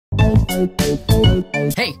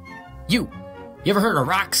Hey, you ever heard of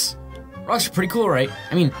rocks? Rocks are pretty cool, right?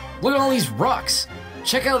 I mean, look at all these rocks.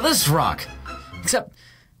 Check out this rock. Except,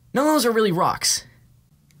 none of those are really rocks.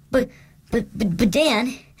 But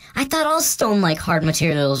Dan, I thought all stone-like hard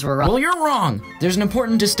materials were rocks. Well, you're wrong. There's an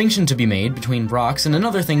important distinction to be made between rocks and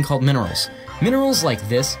another thing called minerals. Minerals like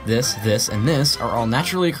this, and this are all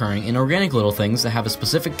naturally occurring inorganic little things that have a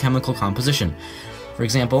specific chemical composition. For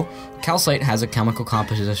example, calcite has a chemical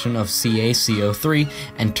composition of CaCO3,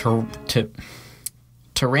 and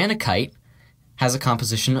tyrannicite has a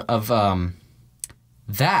composition of,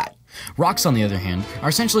 that. Rocks, on the other hand, are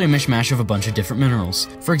essentially a mishmash of a bunch of different minerals.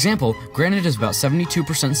 For example, granite is about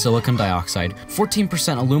 72% silicon dioxide,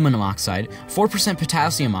 14% aluminum oxide, 4%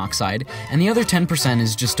 potassium oxide, and the other 10%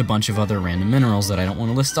 is just a bunch of other random minerals that I don't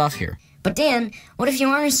want to list off here. But Dan, what if you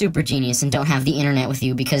aren't a super genius and don't have the internet with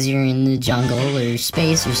you because you're in the jungle or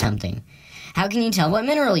space or something? How can you tell what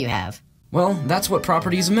mineral you have? Well, that's what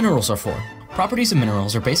properties of minerals are for. Properties of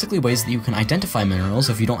minerals are basically ways that you can identify minerals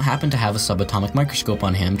if you don't happen to have a subatomic microscope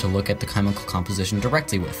on hand to look at the chemical composition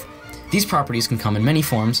directly with. These properties can come in many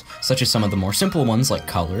forms, such as some of the more simple ones like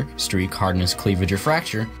color, streak, hardness, cleavage, or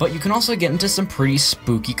fracture, but you can also get into some pretty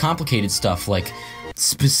spooky, complicated stuff like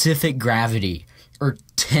specific gravity, or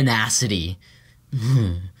tenacity.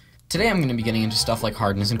 Today I'm going to be getting into stuff like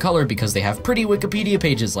hardness and color because they have pretty Wikipedia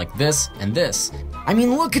pages like this and this. I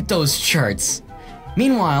mean, look at those charts!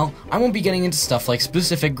 Meanwhile, I won't be getting into stuff like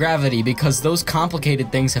specific gravity because those complicated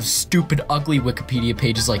things have stupid, ugly Wikipedia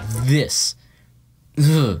pages like this.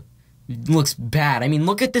 Ugh. It looks bad. I mean,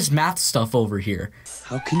 look at this math stuff over here.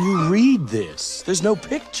 How can you read this? There's no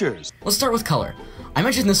pictures. Let's start with color. I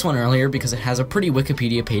mentioned this one earlier because it has a pretty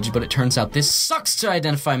Wikipedia page, but it turns out this sucks to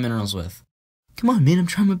identify minerals with. Come on, man, I'm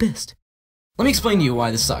trying my best. Let me explain to you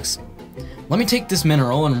why this sucks. Let me take this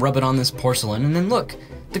mineral and rub it on this porcelain, and then look.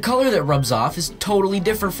 The color that rubs off is totally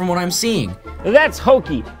different from what I'm seeing. That's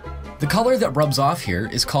hokey. The color that rubs off here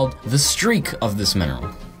is called the streak of this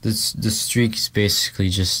mineral. The streak is basically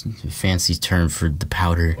just a fancy term for the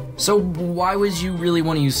powder. So why would you really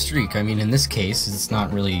want to use streak? I mean, in this case, it's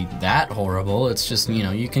not really that horrible. It's just, you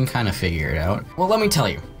know, you can kind of figure it out. Well, let me tell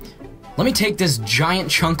you. Let me take this giant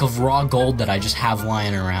chunk of raw gold that I just have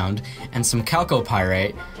lying around and some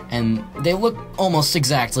Chalcopyrite, and they look almost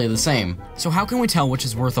exactly the same. So how can we tell which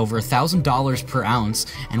is worth over $1,000 per ounce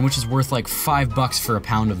and which is worth like $5 for a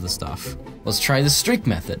pound of the stuff? Let's try the streak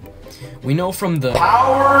method. We know from the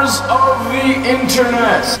powers of the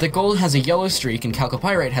internet that gold has a yellow streak and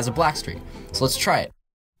Chalcopyrite has a black streak. So let's try it.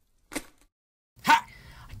 Ha!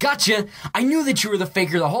 Gotcha! I knew that you were the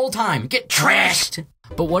faker the whole time. Get trashed!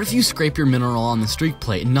 But what if you scrape your mineral on the streak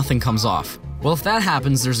plate and nothing comes off? Well, if that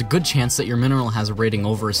happens, there's a good chance that your mineral has a rating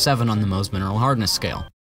over a 7 on the Mohs mineral hardness scale.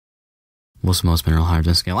 What's the Mohs mineral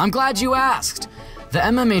hardness scale? I'm glad you asked! The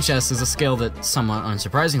MMHS is a scale that, somewhat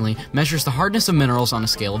unsurprisingly, measures the hardness of minerals on a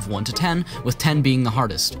scale of 1 to 10, with 10 being the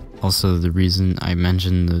hardest. Also, the reason I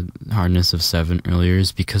mentioned the hardness of 7 earlier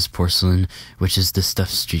is because porcelain, which is the stuff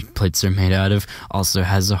streak plates are made out of, also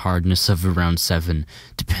has a hardness of around 7,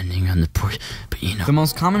 depending on the but you know. The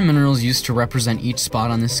most common minerals used to represent each spot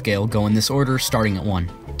on this scale go in this order, starting at 1.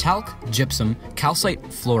 Talc, gypsum, calcite,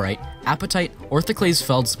 fluorite, apatite, orthoclase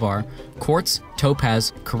feldspar, quartz,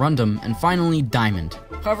 topaz, corundum, and finally diamond.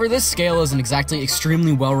 However, this scale isn't exactly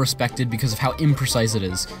extremely well respected because of how imprecise it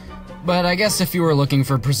is. But I guess if you were looking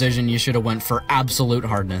for precision, you should have went for absolute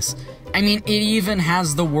hardness. I mean, it even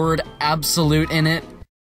has the word absolute in it.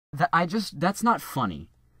 That's not funny.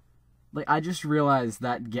 Like, I just realized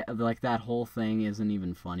that, that whole thing isn't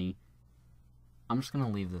even funny. I'm just gonna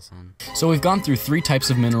leave this in. So we've gone through 3 types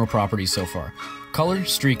of mineral properties so far. Color,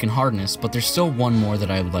 streak, and hardness, but there's still one more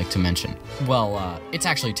that I would like to mention. Well, it's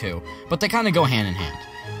actually 2, but they kinda go hand in hand.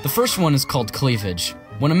 The first one is called cleavage.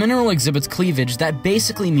 When a mineral exhibits cleavage, that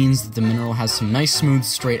basically means that the mineral has some nice, smooth,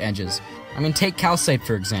 straight edges. I mean, take calcite,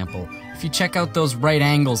 for example. If you check out those right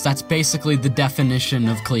angles, that's basically the definition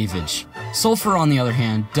of cleavage. Sulfur, on the other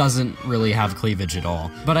hand, doesn't really have cleavage at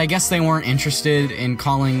all. But I guess they weren't interested in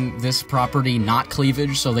calling this property not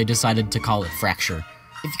cleavage, so they decided to call it fracture.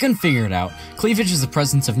 If you couldn't figure it out, cleavage is the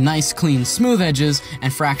presence of nice, clean, smooth edges,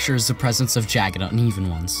 and fracture is the presence of jagged, uneven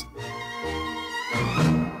ones.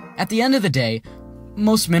 At the end of the day,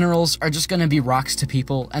 most minerals are just gonna be rocks to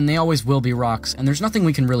people, and they always will be rocks, and there's nothing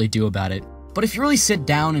we can really do about it. But if you really sit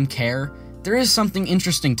down and care, there is something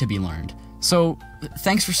interesting to be learned. So,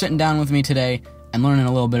 thanks for sitting down with me today and learning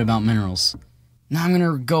a little bit about minerals. Now I'm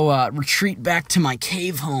gonna go retreat back to my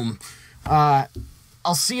cave home.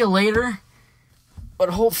 I'll see you later, but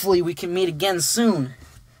hopefully we can meet again soon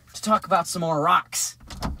to talk about some more rocks.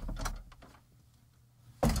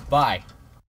 Bye.